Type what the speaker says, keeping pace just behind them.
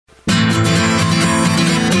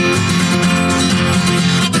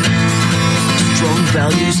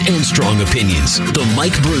news and strong opinions. The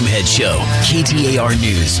Mike Broomhead Show. KTAR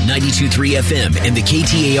News, 92.3 FM, and the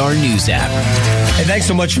KTAR News app. Hey, thanks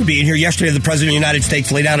so much for being here. Yesterday, the President of the United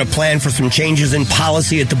States laid out a plan for some changes in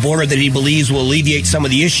policy at the border that he believes will alleviate some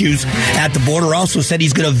of the issues at the border. Also said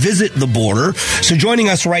he's going to visit the border. So joining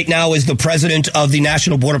us right now is the President of the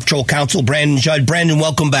National Border Patrol Council, Brandon Judd. Brandon,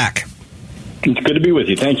 welcome back. It's good to be with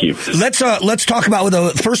you. Thank you. Let's talk about,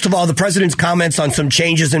 first of all, the president's comments on some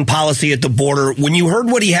changes in policy at the border. When you heard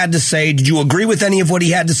what he had to say, did you agree with any of what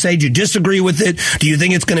he had to say? Did you disagree with it? Do you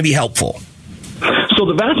think it's going to be helpful? So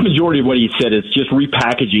the vast majority of what he said is just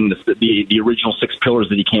repackaging the original 6 pillars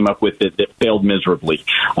that he came up with that failed miserably.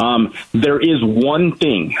 There is one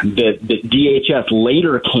thing that DHS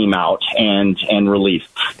later came out and released.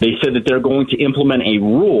 They said that they're going to implement a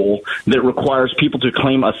rule that requires people to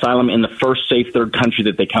claim asylum in the first safe third country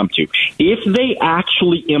that they come to. If they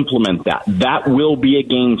actually implement that will be a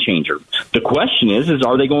game changer. The question is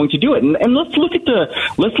are they going to do it? And let's look at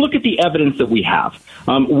the evidence that we have.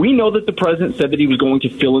 We know that the president said that he was going to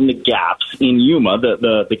fill in the gaps in Yuma,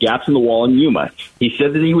 the gaps in the wall in Yuma. He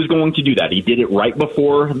said that he was going to do that. He did it right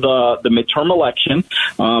before the midterm election.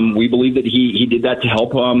 We believe that he did that to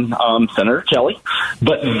help Senator Kelly.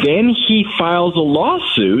 But then he files a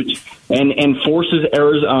lawsuit and forces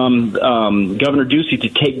Governor Ducey to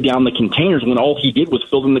take down the containers when all he did was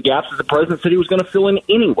fill in the gaps that the president said he was going to fill in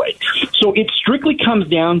anyway. So it strictly comes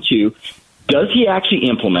down to, does he actually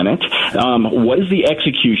implement it? What is the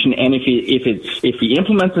execution? And if he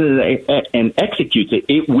implements it and executes it,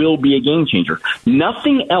 it will be a game changer.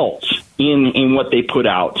 Nothing else in what they put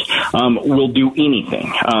out will do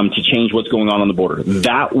anything to change what's going on the border.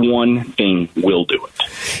 That one thing will do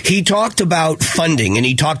it. He talked about funding, and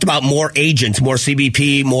he talked about more agents, more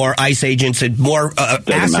CBP, more ICE agents, and more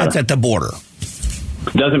assets at the border.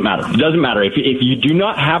 Doesn't matter. If you do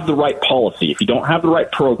not have the right policy, if you don't have the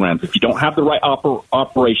right programs, if you don't have the right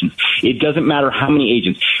operations, it doesn't matter how many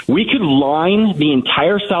agents. We could line the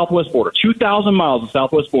entire southwest border, 2,000 miles of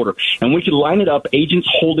southwest border, and we could line it up, agents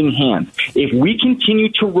holding hands. If we continue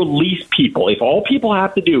to release people, if all people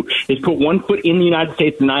have to do is put one foot in the United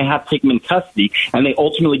States and I have to take them in custody and they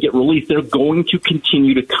ultimately get released, they're going to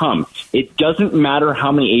continue to come. It doesn't matter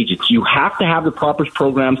how many agents. You have to have the proper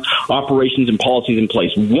programs, operations, and policies in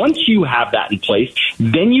place. Once you have that in place,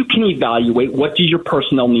 then you can evaluate what do your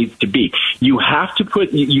personnel needs to be. You have to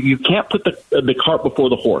you can't put the cart before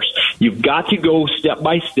the horse. You've got to go step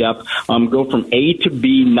by step, go from A to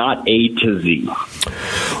B, not A to Z.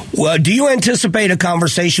 Well, do you anticipate a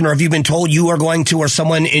conversation, or have you been told you are going to, or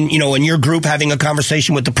someone in your group having a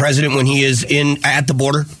conversation with the president when he is at the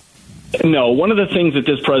border? No, one of the things that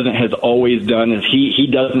this president has always done is he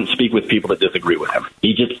doesn't speak with people that disagree with him.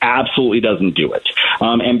 He just absolutely doesn't do it.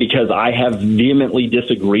 And because I have vehemently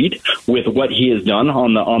disagreed with what he has done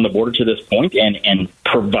on the border to this point, and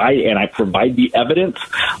I provide the evidence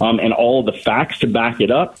and all of the facts to back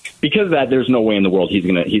it up, because of that, there's no way in the world he's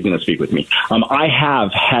gonna speak with me. I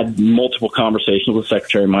have had multiple conversations with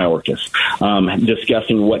Secretary Mayorkas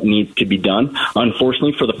discussing what needs to be done.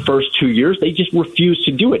 Unfortunately, for the first 2 years, they just refused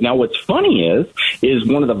to do it. Now, what's funny is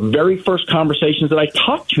one of the very first conversations that I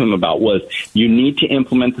talked to him about was, you need to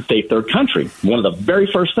implement the safe third country. One of the very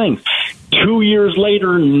first things. 2 years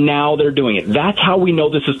later, now they're doing it. That's how we know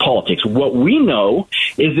this is politics. What we know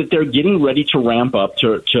is that they're getting ready to ramp up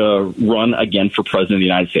to run again for president of the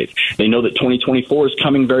United States. They know that 2024 is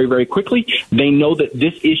coming very, very quickly. They know that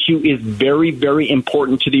this issue is very, very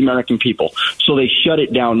important to the American people. So they shut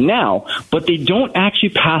it down now, but they don't actually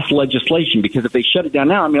pass legislation, because if they shut it down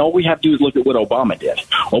now, all we have to do is look at what Obama did.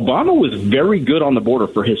 Obama was very good on the border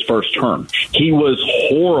for his first term. He was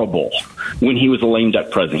horrible when he was a lame duck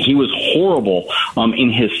president. He was horrible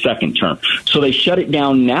in his second term. So they shut it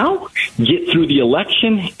down now, get through the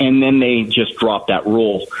election, and then they just drop that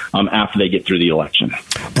rule after they get through the election.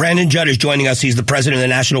 Brandon Judd is joining us. He's the president of the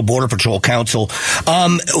National Border Patrol Council.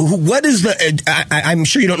 What is I'm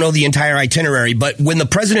sure you don't know the entire itinerary, but when the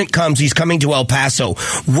president comes, he's coming to El Paso.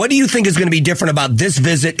 What do you think is going to be different about this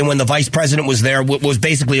visit and when the vice president was there, was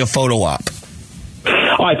basically a photo op?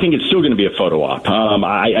 Oh, I think it's still going to be a photo op.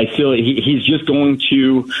 I feel he's just going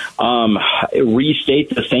to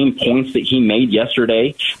restate the same points that he made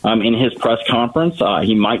yesterday in his press conference.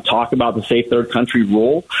 He might talk about the safe third country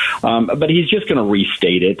rule, but he's just going to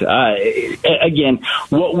restate it. Again,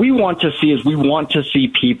 what we want to see is we want to see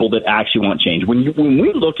people that actually want change. When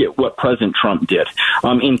we look at what President Trump did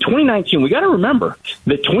in 2019, we got to remember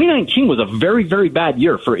that 2019 was a very, very bad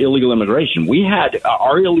year for illegal immigration. We had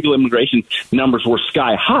our illegal immigration numbers were sky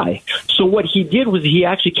sky high. So what he did was he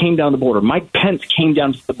actually came down the border. Mike Pence came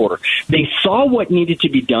down to the border. They saw what needed to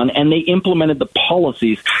be done, and they implemented the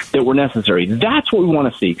policies that were necessary. That's what we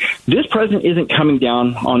want to see. This president isn't coming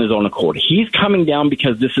down on his own accord. He's coming down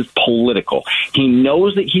because this is political. He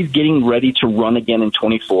knows that he's getting ready to run again in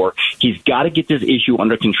 24. He's got to get this issue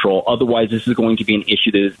under control. Otherwise, this is going to be an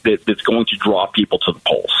issue that's going to draw people to the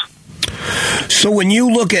polls. So when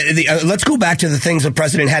you look at let's go back to the things the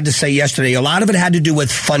president had to say yesterday. A lot of it had to do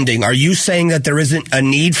with funding. Are you saying that there isn't a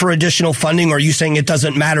need for additional funding, or are you saying it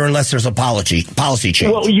doesn't matter unless there's a policy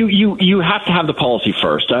change? Well, you have to have the policy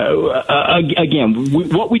first.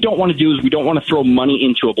 What we don't want to do is we don't want to throw money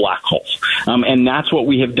into a black hole, and that's what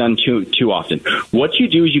we have done too often. What you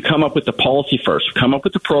do is you come up with the policy first, come up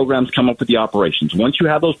with the programs, come up with the operations. Once you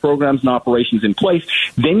have those programs and operations in place,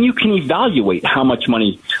 then you can evaluate how much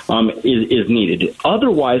money is needed.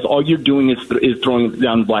 Otherwise, all you're doing is throwing it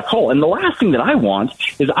down the black hole. And the last thing that I want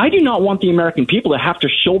is I do not want the American people to have to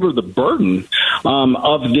shoulder the burden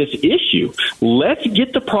of this issue. Let's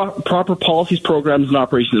get the proper policies, programs, and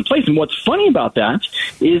operations in place. And what's funny about that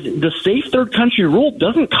is the safe third country rule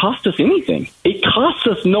doesn't cost us anything. It costs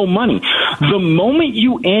us no money. The moment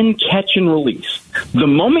you end catch and release, the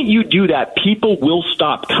moment you do that, people will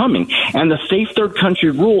stop coming. And the safe third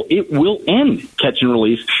country rule, it will end catch and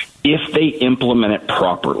release if they implement it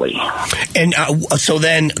properly. And so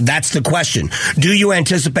then that's the question. Do you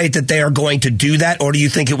anticipate that they are going to do that, or do you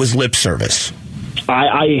think it was lip service?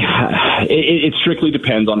 It strictly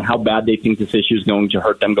depends on how bad they think this issue is going to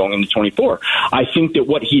hurt them going into 24. I think that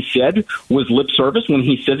what he said was lip service when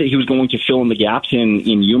he said that he was going to fill in the gaps in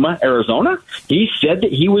Yuma, Arizona. He said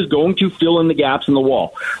that he was going to fill in the gaps in the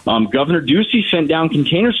wall. Governor Ducey sent down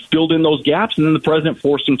containers, filled in those gaps, and then the president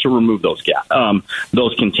forced him to remove those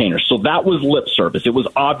containers. So that was lip service. It was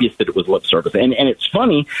obvious that it was lip service. And it's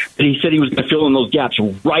funny that he said he was going to fill in those gaps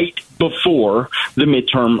right before the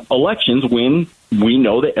midterm elections when we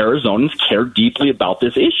know that Arizonans care deeply about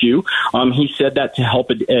this issue. He said that to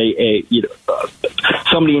help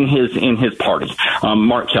somebody in his party,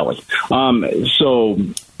 Mark Kelly.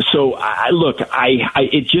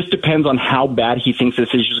 It just depends on how bad he thinks this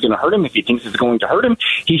issue is going to hurt him. If he thinks it's going to hurt him,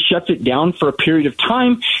 he shuts it down for a period of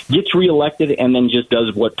time, gets reelected, and then just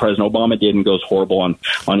does what President Obama did and goes horrible on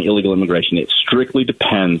illegal immigration. It strictly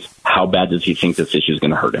depends how bad does he think this issue is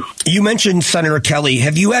going to hurt him. You mentioned Senator Kelly.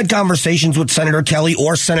 Have you had conversations with Senator Kelly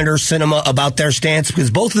or Senator Sinema about their stance? Because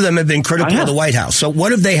both of them have been critical of the White House. So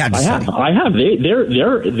what have they had to say? I have.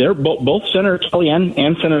 They're both Senator Kelly and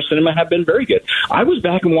Senator Sinema have been very good. I was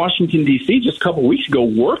back in Washington, D.C. just a couple of weeks ago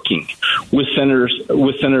working with Senator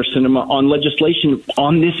Sinema on legislation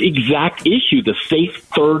on this exact issue, the safe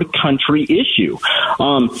third country issue.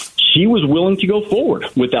 She was willing to go forward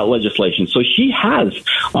with that legislation. So she has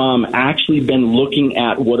actually been looking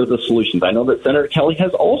at what are the solutions. I know that Senator Kelly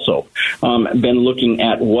has also been looking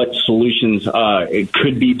at what solutions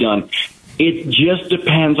could be done. It just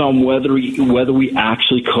depends on whether we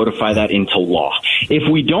actually codify that into law. If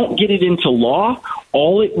we don't get it into law,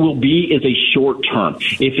 all it will be is a short term.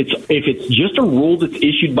 If it's just a rule that's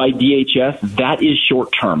issued by DHS, that is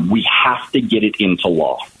short term. We have to get it into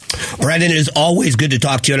law. Brandon, it is always good to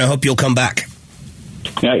talk to you, and I hope you'll come back.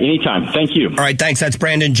 Yeah, anytime. Thank you. All right, thanks. That's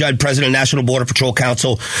Brandon Judd, President of National Border Patrol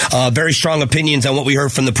Council. Very strong opinions on what we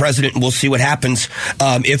heard from the president. We'll see what happens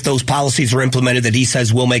if those policies are implemented that he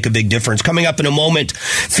says will make a big difference. Coming up in a moment,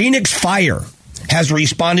 Phoenix Fire has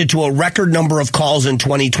responded to a record number of calls in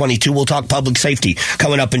 2022. We'll talk public safety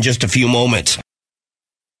coming up in just a few moments.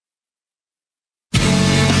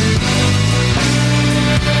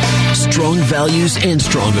 Strong values and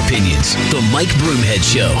strong opinions. The Mike Broomhead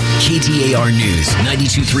Show. KTAR News,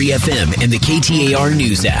 92.3 FM, and the KTAR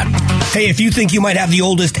News app. Hey, if you think you might have the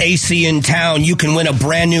oldest AC in town, you can win a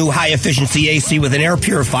brand new high-efficiency AC with an air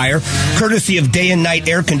purifier, courtesy of Day and Night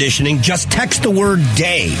Air Conditioning. Just text the word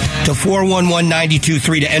DAY to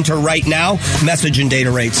 411-923 to enter right now. Message and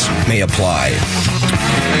data rates may apply.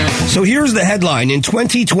 So here's the headline. In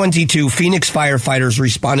 2022, Phoenix firefighters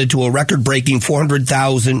responded to a record-breaking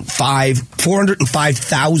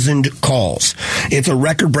 405,000 calls. It's a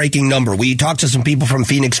record-breaking number. We talked to some people from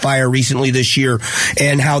Phoenix Fire recently this year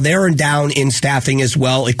and how they're down in staffing as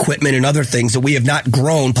well, equipment and other things, that we have not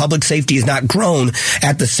grown. Public safety has not grown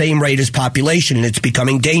at the same rate as population, and it's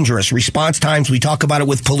becoming dangerous. Response times, we talk about it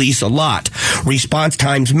with police a lot. Response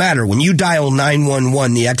times matter. When you dial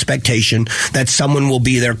 911, the expectation that someone will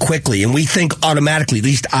be there quickly, and we think automatically, at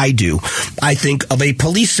least I do, I think of a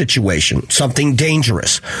police situation, something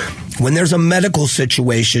dangerous. when there's a medical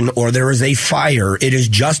situation or there is a fire, it is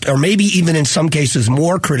just, or maybe even in some cases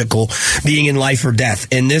more critical, being in life or death.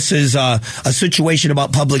 And this is a situation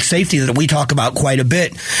about public safety that we talk about quite a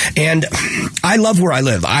bit. And I love where I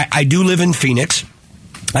live. I do live in Phoenix.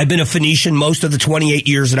 I've been a Phoenician most of the 28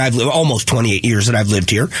 years that I've lived, almost 28 years that I've lived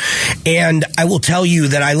here. And I will tell you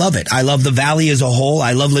that I love it. I love the valley as a whole.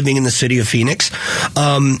 I love living in the city of Phoenix.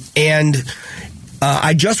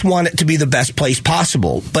 I just want it to be the best place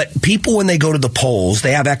possible. But people, when they go to the polls,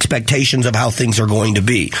 they have expectations of how things are going to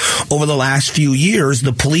be. Over the last few years,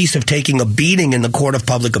 the police have taken a beating in the court of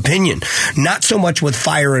public opinion. Not so much with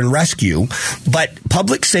fire and rescue, but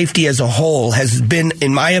public safety as a whole has been,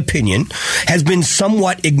 in my opinion, has been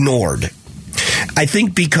somewhat ignored. I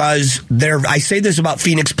think because I say this about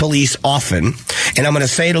Phoenix police often, and I'm going to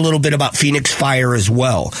say it a little bit about Phoenix Fire as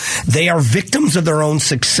well. They are victims of their own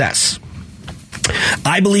success.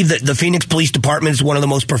 I believe that the Phoenix Police Department is one of the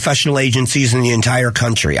most professional agencies in the entire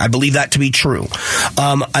country. I believe that to be true.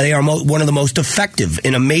 They are one of the most effective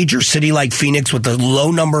in a major city like Phoenix with the low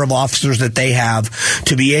number of officers that they have.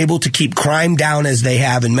 To be able to keep crime down as they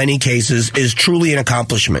have in many cases is truly an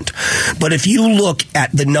accomplishment. But if you look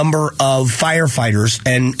at the number of firefighters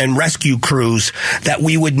and rescue crews that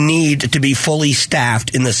we would need to be fully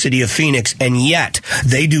staffed in the city of Phoenix, and yet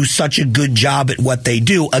they do such a good job at what they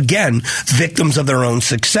do, again, victims of their own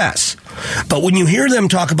success. But when you hear them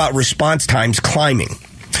talk about response times climbing,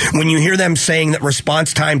 when you hear them saying that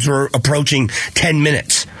response times were approaching 10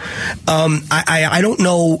 minutes, I don't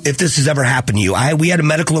know if this has ever happened to you. We had a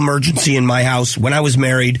medical emergency in my house when I was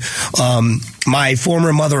married. My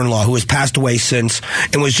former mother-in-law, who has passed away since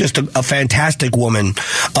and was just a fantastic woman,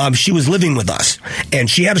 she was living with us, and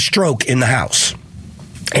she had a stroke in the house.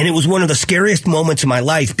 And it was one of the scariest moments of my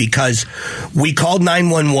life because we called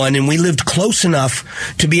 911 and we lived close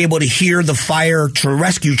enough to be able to hear the fire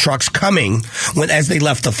rescue trucks coming as they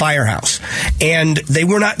left the firehouse. And they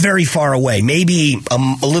were not very far away, maybe a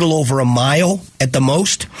little over a mile at the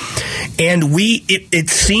most. And it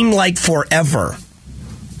seemed like forever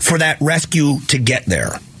for that rescue to get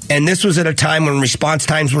there. And this was at a time when response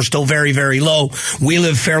times were still very, very low. We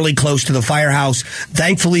live fairly close to the firehouse.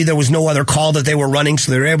 Thankfully, there was no other call that they were running,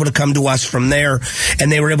 so they were able to come to us from there,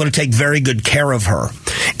 and they were able to take very good care of her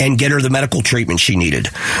and get her the medical treatment she needed.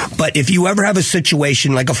 But if you ever have a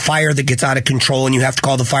situation like a fire that gets out of control and you have to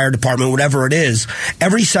call the fire department, whatever it is,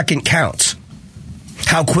 every second counts.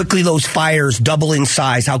 How quickly those fires double in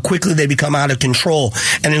size, how quickly they become out of control.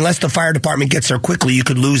 And unless the fire department gets there quickly, you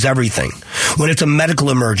could lose everything when it's a medical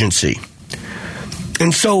emergency.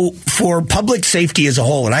 And so for public safety as a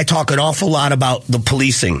whole, and I talk an awful lot about the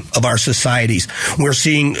policing of our societies, we're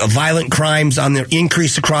seeing violent crimes on the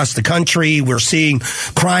increase across the country. We're seeing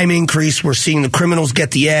crime increase. We're seeing the criminals get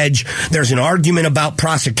the edge. There's an argument about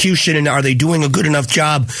prosecution and are they doing a good enough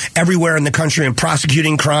job everywhere in the country in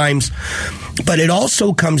prosecuting crimes. But it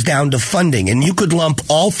also comes down to funding, and you could lump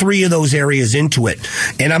all three of those areas into it.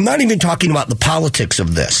 And I'm not even talking about the politics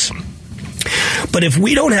of this. But if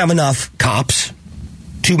we don't have enough cops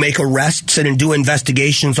to make arrests and do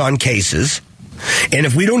investigations on cases, and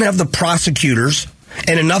if we don't have the prosecutors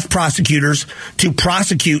and enough prosecutors to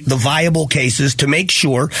prosecute the viable cases to make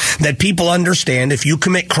sure that people understand if you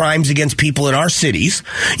commit crimes against people in our cities,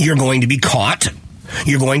 you're going to be caught,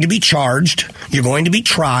 you're going to be charged, you're going to be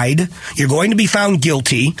tried, you're going to be found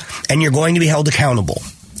guilty, and you're going to be held accountable.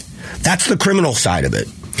 That's the criminal side of it.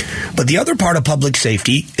 But the other part of public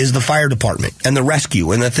safety is the fire department and the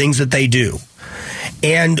rescue and the things that they do.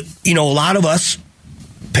 And, a lot of us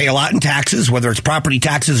pay a lot in taxes, whether it's property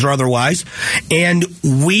taxes or otherwise, and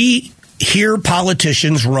we hear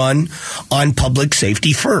politicians run on public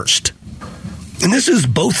safety first. And this is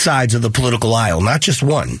both sides of the political aisle, not just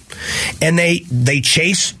one. And they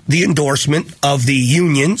chase the endorsement of the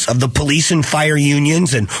unions, of the police and fire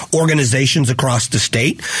unions and organizations across the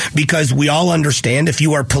state, because we all understand if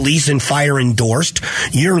you are police and fire endorsed,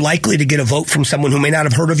 you're likely to get a vote from someone who may not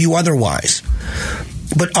have heard of you otherwise.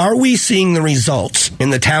 But are we seeing the results in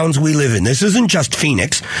the towns we live in? This isn't just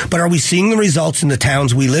Phoenix, but are we seeing the results in the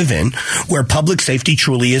towns we live in where public safety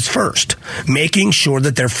truly is first, making sure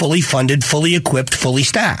that they're fully funded, fully equipped, fully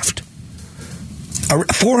staffed?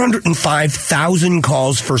 405,000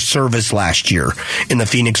 calls for service last year in the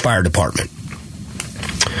Phoenix Fire Department.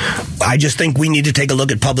 I just think we need to take a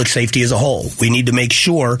look at public safety as a whole. We need to make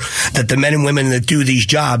sure that the men and women that do these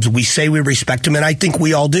jobs, we say we respect them, and I think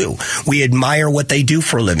we all do. We admire what they do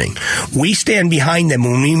for a living. We stand behind them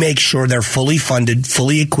when we make sure they're fully funded,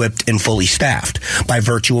 fully equipped, and fully staffed by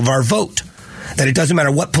virtue of our vote. That it doesn't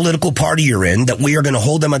matter what political party you're in, that we are going to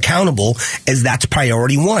hold them accountable as that's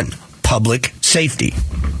priority one, public safety.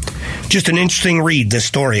 Just an interesting read, this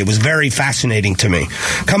story. It was very fascinating to me.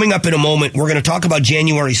 Coming up in a moment, we're going to talk about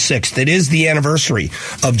January 6th. It is the anniversary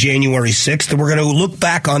of January 6th, and we're going to look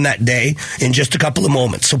back on that day in just a couple of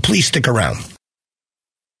moments. So please stick around.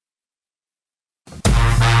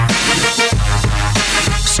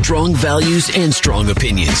 Strong values and strong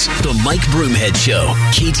opinions. The Mike Broomhead Show.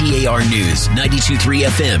 KTAR News, 92.3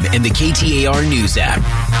 FM, and the KTAR News app.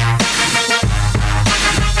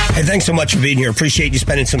 Hey, thanks so much for being here. Appreciate you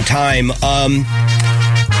spending some time.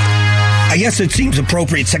 I guess it seems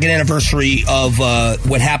appropriate, second anniversary of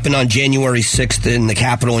what happened on January 6th in the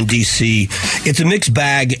Capitol in D.C. It's a mixed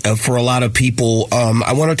bag for a lot of people.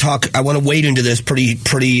 I want to wade into this pretty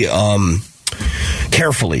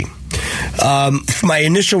carefully. My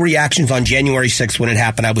initial reactions on January 6th when it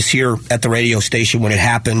happened, I was here at the radio station when it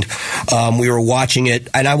happened. We were watching it,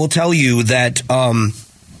 and I will tell you that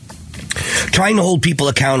trying to hold people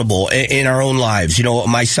accountable in our own lives,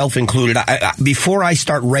 myself included. Before I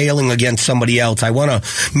start railing against somebody else, I want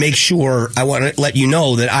to make sure, I want to let you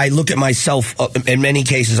know that I look at myself, in many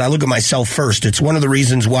cases, I look at myself first. It's one of the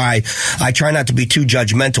reasons why I try not to be too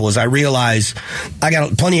judgmental, as I realize I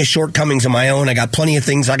got plenty of shortcomings of my own. I got plenty of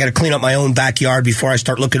things. I got to clean up my own backyard before I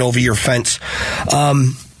start looking over your fence.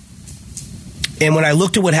 And when I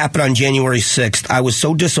looked at what happened on January 6th, I was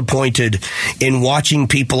so disappointed in watching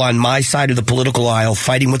people on my side of the political aisle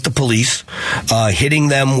fighting with the police, hitting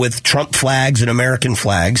them with Trump flags and American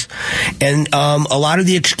flags, and a lot of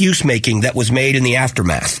the excuse making that was made in the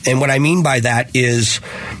aftermath. And what I mean by that is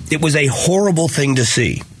it was a horrible thing to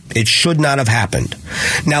see. It should not have happened.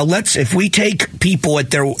 Now, if we take people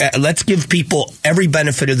at let's give people every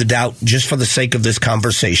benefit of the doubt just for the sake of this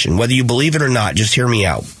conversation. Whether you believe it or not, just hear me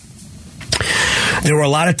out. There were a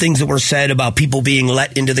lot of things that were said about people being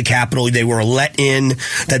let into the Capitol. They were let in,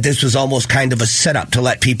 that this was almost kind of a setup to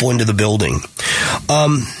let people into the building.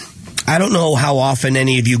 I don't know how often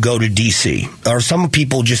any of you go to D.C., or some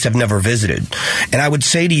people just have never visited. And I would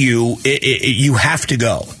say to you, you have to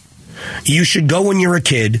go. You should go when you're a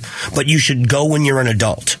kid, but you should go when you're an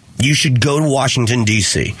adult. You should go to Washington,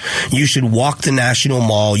 D.C. You should walk the National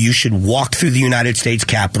Mall. You should walk through the United States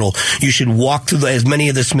Capitol. You should walk through as many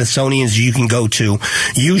of the Smithsonians as you can go to.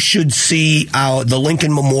 You should see the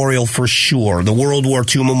Lincoln Memorial for sure, the World War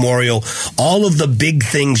II Memorial, all of the big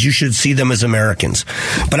things. You should see them as Americans.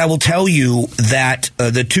 But I will tell you that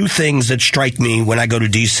the two things that strike me when I go to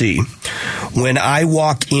D.C., when I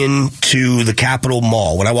walk into the Capitol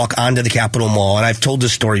Mall, when I walk onto the Capitol Mall, and I've told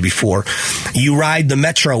this story before, you ride the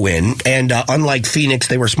Metro in, and unlike Phoenix,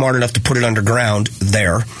 they were smart enough to put it underground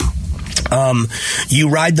there. You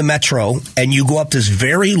ride the Metro, and you go up this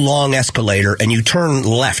very long escalator, and you turn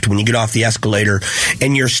left when you get off the escalator,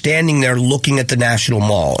 and you're standing there looking at the National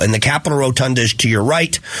Mall. And the Capitol Rotunda is to your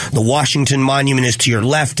right, the Washington Monument is to your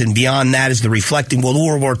left, and beyond that is the reflecting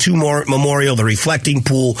World War II Memorial, the reflecting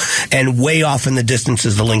pool, and way off in the distance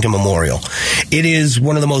is the Lincoln Memorial. It is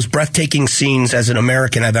one of the most breathtaking scenes as an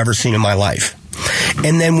American I've ever seen in my life.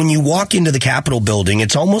 And then when you walk into the Capitol building,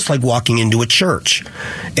 it's almost like walking into a church.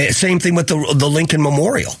 Same thing with the Lincoln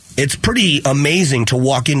Memorial. It's pretty amazing to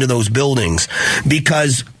walk into those buildings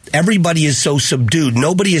because everybody is so subdued.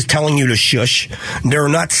 Nobody is telling you to shush. There are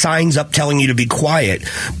not signs up telling you to be quiet,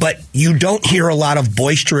 but you don't hear a lot of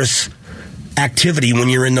boisterous activity when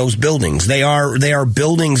you're in those buildings. They are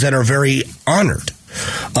buildings that are very honored.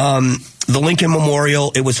 The Lincoln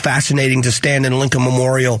Memorial, it was fascinating to stand in Lincoln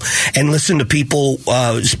Memorial and listen to people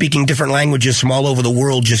speaking different languages from all over the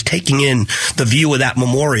world, just taking in the view of that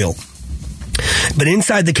memorial. But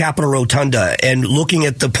inside the Capitol Rotunda and looking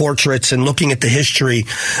at the portraits and looking at the history,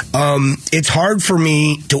 it's hard for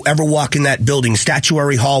me to ever walk in that building,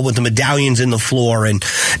 Statuary Hall with the medallions in the floor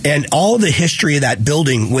and all the history of that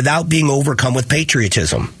building without being overcome with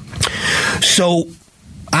patriotism. So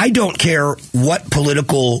I don't care what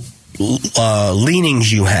political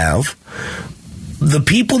leanings you have. The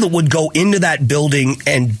people that would go into that building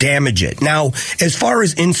and damage it. Now, as far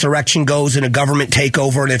as insurrection goes and a government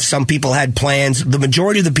takeover, and if some people had plans, the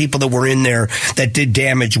majority of the people that were in there that did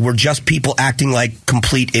damage were just people acting like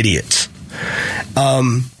complete idiots.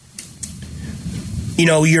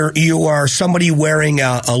 You are somebody wearing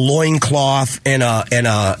a loincloth and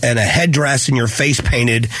a headdress and your face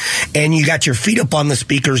painted, and you got your feet up on the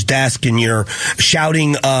speaker's desk and you're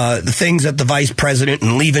shouting the things at the vice president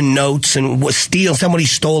and leaving notes and somebody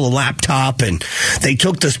stole a laptop and they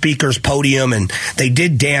took the speaker's podium and they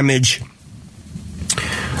did damage.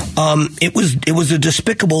 It was a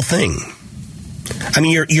despicable thing. I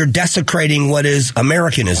mean, you're desecrating what is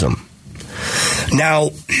Americanism. Now,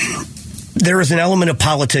 There is an element of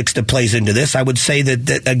politics that plays into this. I would say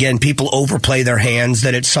that again, people overplay their hands,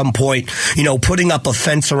 that at some point, putting up a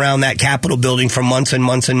fence around that Capitol building for months and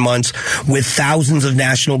months and months with thousands of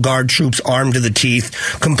National Guard troops armed to the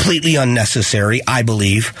teeth, completely unnecessary, I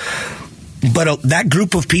believe. But that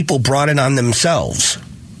group of people brought it on themselves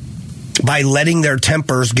by letting their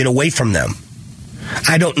tempers get away from them.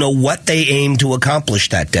 I don't know what they aimed to accomplish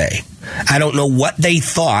that day. I don't know what they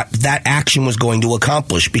thought that action was going to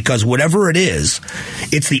accomplish, because whatever it is,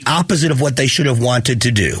 it's the opposite of what they should have wanted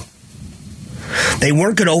to do. They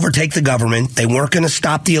weren't going to overtake the government. They weren't going to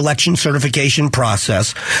stop the election certification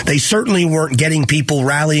process. They certainly weren't getting people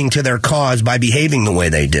rallying to their cause by behaving the way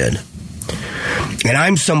they did. And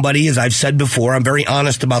I'm somebody, as I've said before, I'm very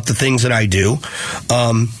honest about the things that I do.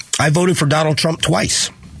 I voted for Donald Trump twice.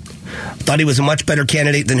 Thought he was a much better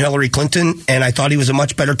candidate than Hillary Clinton, and I thought he was a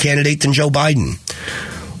much better candidate than Joe Biden.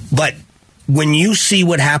 But when you see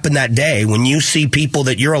what happened that day, when you see people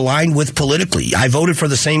that you're aligned with politically, I voted for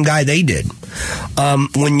the same guy they did.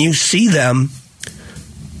 When you see them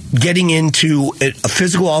getting into a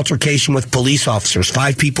physical altercation with police officers,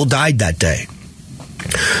 5 people died that day.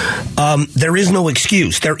 There is no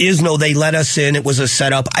excuse. There is no, they let us in, it was a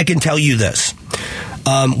setup. I can tell you this,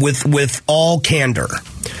 with all candor.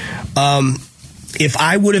 If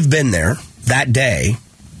I would have been there that day,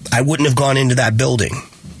 I wouldn't have gone into that building.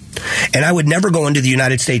 And I would never go into the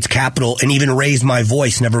United States Capitol and even raise my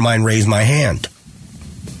voice, never mind raise my hand.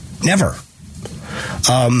 Never.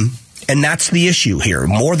 And that's the issue here.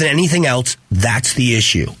 More than anything else, that's the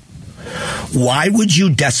issue. Why would you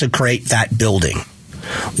desecrate that building?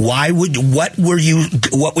 What were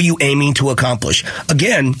you aiming to accomplish?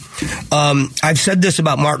 Again, I've said this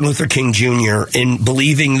about Martin Luther King Jr. in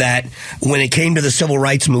believing that when it came to the civil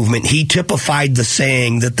rights movement, he typified the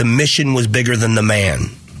saying that the mission was bigger than the man.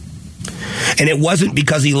 And it wasn't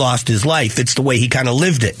because he lost his life. It's the way he kind of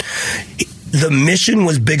lived it. The mission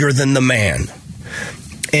was bigger than the man.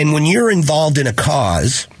 And when you're involved in a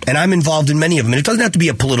cause, and I'm involved in many of them, and it doesn't have to be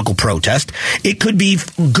a political protest, it could be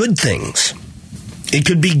good things. It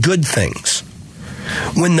could be good things.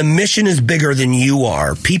 When the mission is bigger than you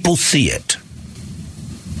are, people see it.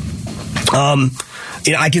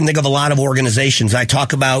 I can think of a lot of organizations. I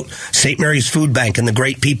talk about St. Mary's Food Bank and the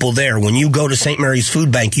great people there. When you go to St. Mary's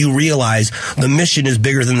Food Bank, you realize the mission is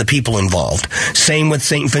bigger than the people involved. Same with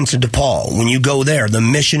St. Vincent de Paul. When you go there, the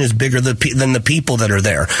mission is bigger than the people that are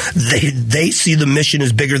there. They see the mission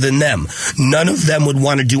is bigger than them. None of them would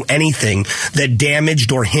want to do anything that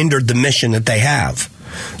damaged or hindered the mission that they have.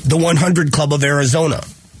 The 100 Club of Arizona.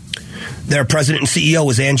 Their president and CEO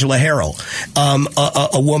is Angela Harrell,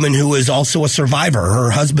 a woman who is also a survivor.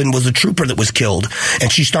 Her husband was a trooper that was killed, and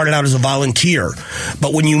she started out as a volunteer.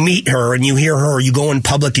 But when you meet her and you hear her, you go in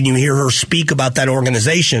public and you hear her speak about that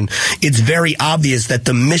organization, it's very obvious that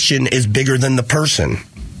the mission is bigger than the person.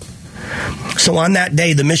 So on that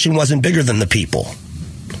day, the mission wasn't bigger than the people.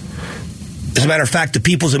 As a matter of fact, the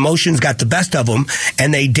people's emotions got the best of them,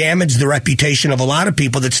 and they damaged the reputation of a lot of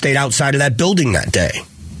people that stayed outside of that building that day.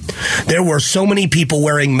 There were so many people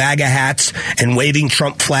wearing MAGA hats and waving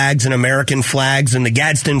Trump flags and American flags and the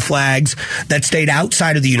Gadsden flags that stayed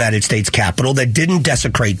outside of the United States Capitol, that didn't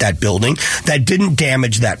desecrate that building, that didn't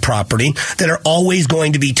damage that property, that are always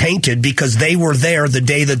going to be tainted because they were there the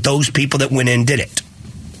day that those people that went in did it.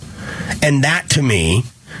 And that, to me,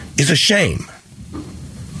 is a shame.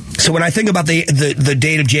 So when I think about the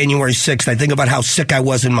date of January 6th, I think about how sick I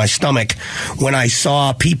was in my stomach when I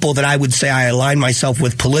saw people that I would say I align myself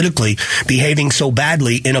with politically behaving so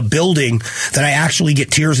badly in a building that I actually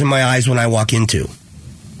get tears in my eyes when I walk into.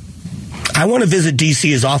 I want to visit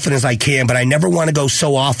D.C. as often as I can, but I never want to go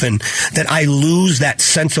so often that I lose that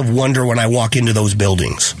sense of wonder when I walk into those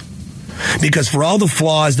buildings. Because for all the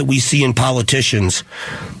flaws that we see in politicians,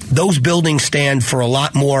 those buildings stand for a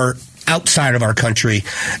lot more outside of our country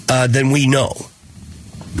than we know.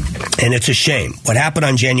 And it's a shame. What happened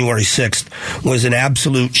on January 6th was an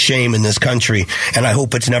absolute shame in this country, and I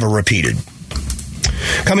hope it's never repeated.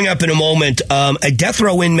 Coming up in a moment, a death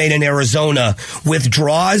row inmate in Arizona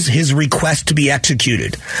withdraws his request to be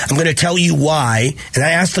executed. I'm going to tell you why, and I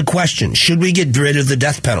ask the question, should we get rid of the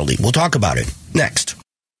death penalty? We'll talk about it next.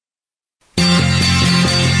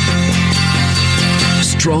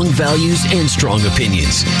 Strong values and strong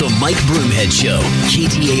opinions. The Mike Broomhead Show.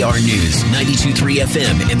 KTAR News, 92.3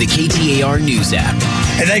 FM, and the KTAR News app.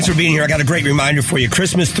 Hey, thanks for being here. I got a great reminder for you.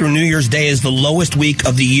 Christmas through New Year's Day is the lowest week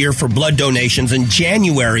of the year for blood donations, and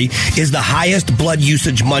January is the highest blood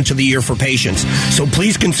usage month of the year for patients. So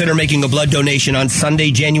please consider making a blood donation on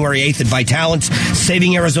Sunday, January 8th at Vitalent's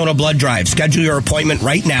Saving Arizona Blood Drive. Schedule your appointment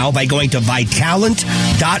right now by going to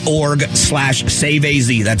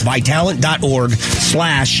vitalent.org/saveaz. That's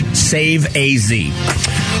vitalent.org/saveaz.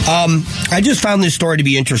 I just found this story to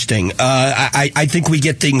be interesting. I think we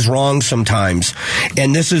get things wrong sometimes,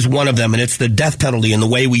 and this is one of them, and it's the death penalty and the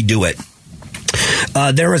way we do it.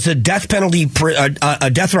 There is a death penalty, a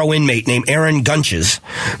death row inmate named Aaron Gunches,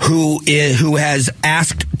 who has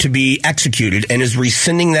asked to be executed and is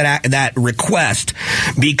rescinding that request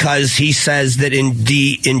because he says that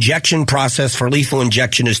the injection process for lethal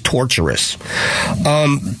injection is torturous.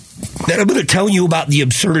 Then I'm going to tell you about the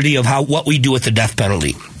absurdity of what we do with the death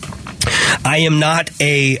penalty. I'm not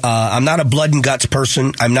a blood and guts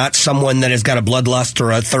person. I'm not someone that has got a bloodlust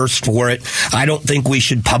or a thirst for it. I don't think we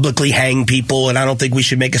should publicly hang people, and I don't think we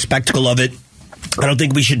should make a spectacle of it. I don't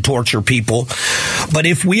think we should torture people. But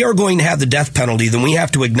if we are going to have the death penalty, then we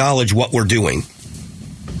have to acknowledge what we're doing.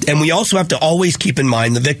 And we also have to always keep in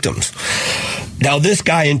mind the victims. Now, this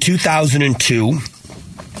guy in 2002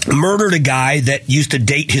 murdered a guy that used to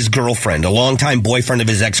date his girlfriend, a longtime boyfriend of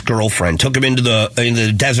his ex-girlfriend, took him into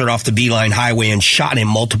the desert off the Beeline Highway and shot him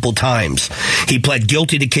multiple times. He pled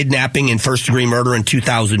guilty to kidnapping and first-degree murder in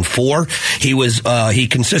 2004. He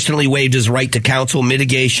consistently waived his right to counsel,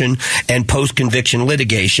 mitigation, and post-conviction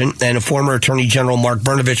litigation, and a former Attorney General, Mark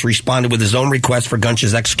Brnovich, responded with his own request for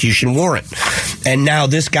Gunch's execution warrant. And now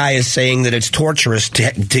this guy is saying that it's torturous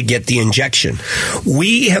to get the injection.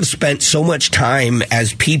 We have spent so much time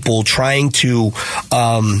as people trying to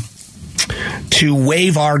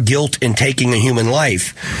waive our guilt in taking a human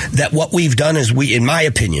life, that what we've done is in my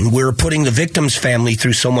opinion, we're putting the victim's family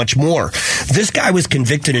through so much more. This guy was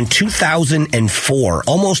convicted in 2004,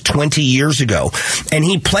 almost 20 years ago, and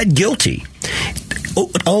he pled guilty.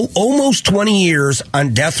 Almost 20 years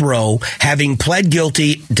on death row, having pled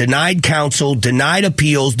guilty, denied counsel, denied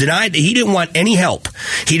appeals, he didn't want any help.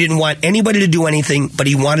 He didn't want anybody to do anything, but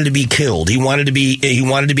he wanted to be killed. He wanted to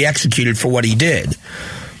be executed for what he did.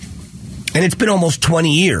 And it's been almost 20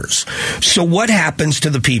 years. So what happens to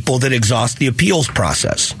the people that exhaust the appeals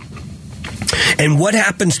process? And what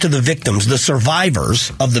happens to the victims, the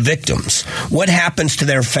survivors of the victims? What happens to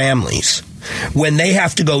their families when they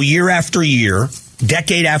have to go year after year,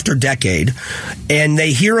 decade after decade, and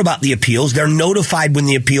they hear about the appeals? They're notified when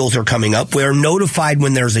the appeals are coming up. They're notified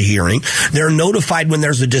when there's a hearing. They're notified when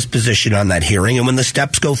there's a disposition on that hearing and when the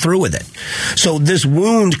steps go through with it. So this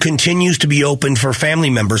wound continues to be open for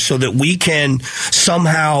family members so that we can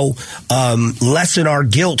somehow lessen our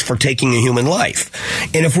guilt for taking a human life.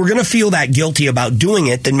 And if we're going to feel that guilty about doing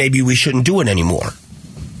it, then maybe we shouldn't do it anymore.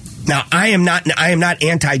 Now, I am not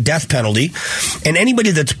anti-death penalty, and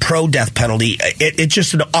anybody that's pro-death penalty, it's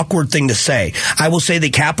just an awkward thing to say. I will say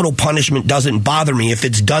that capital punishment doesn't bother me if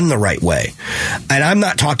it's done the right way. And I'm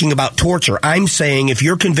not talking about torture. I'm saying if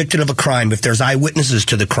you're convicted of a crime, if there's eyewitnesses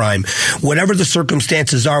to the crime, whatever the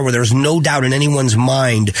circumstances are where there's no doubt in anyone's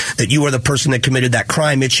mind that you are the person that committed that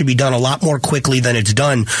crime, it should be done a lot more quickly than it's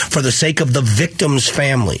done for the sake of the victims'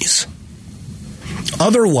 families.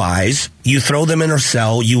 Otherwise, you throw them in a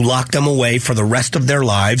cell, you lock them away for the rest of their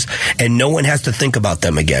lives, and no one has to think about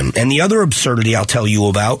them again. And the other absurdity I'll tell you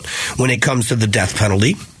about when it comes to the death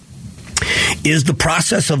penalty is the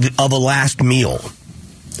process of a last meal.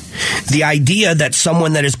 The idea that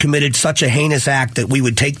someone that has committed such a heinous act that we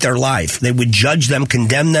would take their life, they would judge them,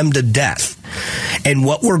 condemn them to death, and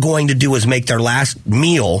what we're going to do is make their last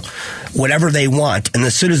meal whatever they want, and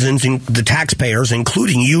the citizens, the taxpayers,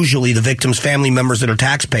 including usually the victims' family members that are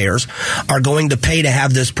taxpayers, are going to pay to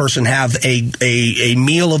have this person have a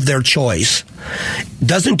meal of their choice.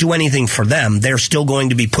 Doesn't do anything for them. They're still going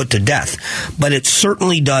to be put to death. But it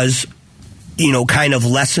certainly does, kind of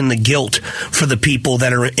lessen the guilt for the people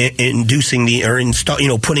that are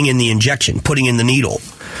putting in the injection, putting in the needle.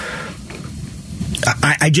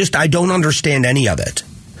 I don't understand any of it.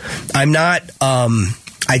 I'm not,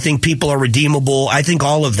 I think people are redeemable. I think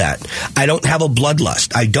all of that. I don't have a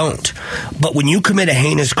bloodlust. I don't. But when you commit a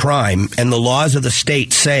heinous crime and the laws of the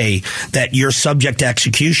state say that you're subject to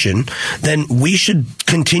execution, then we should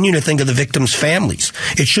continue to think of the victims' families.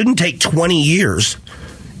 It shouldn't take 20 years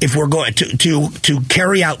if we're going to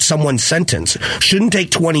carry out someone's sentence. Shouldn't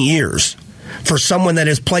take 20 years for someone that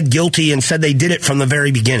has pled guilty and said they did it from the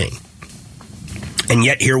very beginning. And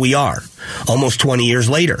yet here we are, almost 20 years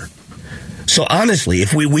later. So honestly,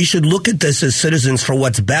 if we should look at this as citizens for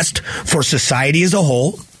what's best for society as a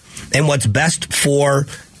whole and what's best for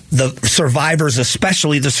the survivors,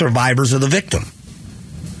 especially the survivors of the victim.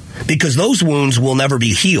 Because those wounds will never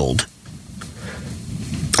be healed.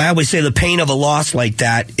 I always say the pain of a loss like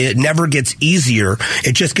that, it never gets easier.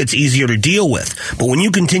 It just gets easier to deal with. But when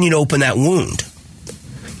you continue to open that wound,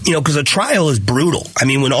 because a trial is brutal. I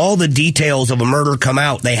mean, when all the details of a murder come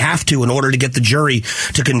out, they have to in order to get the jury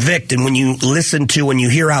to convict. And when you listen to and you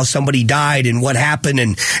hear how somebody died and what happened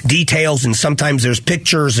and details, and sometimes there's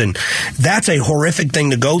pictures, and that's a horrific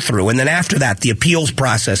thing to go through. And then after that, the appeals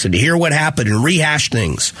process and to hear what happened and rehash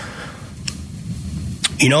things.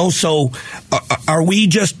 So are we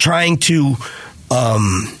just trying to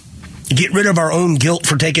get rid of our own guilt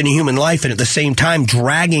for taking a human life and at the same time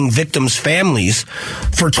dragging victims' families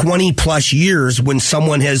for 20 plus years when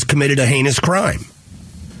someone has committed a heinous crime?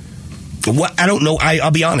 I don't know.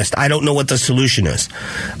 I'll be honest. I don't know what the solution is.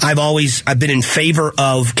 I've been in favor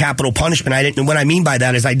of capital punishment. What I mean by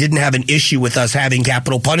that is I didn't have an issue with us having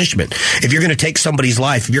capital punishment. If you're going to take somebody's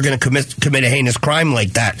life, if you're going to commit a heinous crime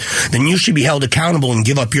like that, then you should be held accountable and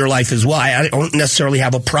give up your life as well. I don't necessarily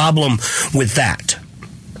have a problem with that.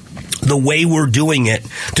 The way we're doing it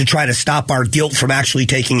to try to stop our guilt from actually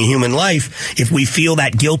taking a human life, if we feel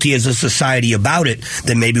that guilty as a society about it,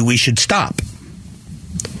 then maybe we should stop.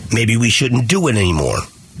 Maybe we shouldn't do it anymore.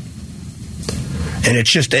 And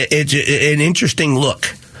it's just it's an interesting look.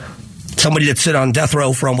 Somebody that sat on death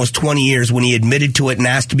row for almost 20 years when he admitted to it and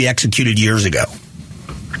asked to be executed years ago.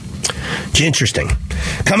 It's interesting.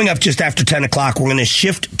 Coming up just after 10 o'clock, we're going to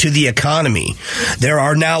shift to the economy. There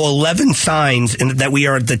are now 11 signs that we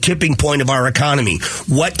are at the tipping point of our economy.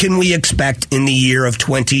 What can we expect in the year of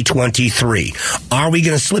 2023? Are we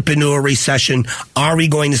going to slip into a recession? Are we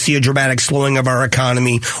going to see a dramatic slowing of our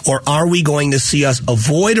economy? Or are we going to see us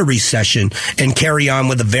avoid a recession and carry on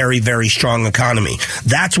with a very, very strong economy?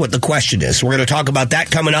 That's what the question is. We're going to talk about that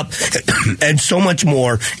coming up and so much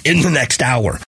more in the next hour.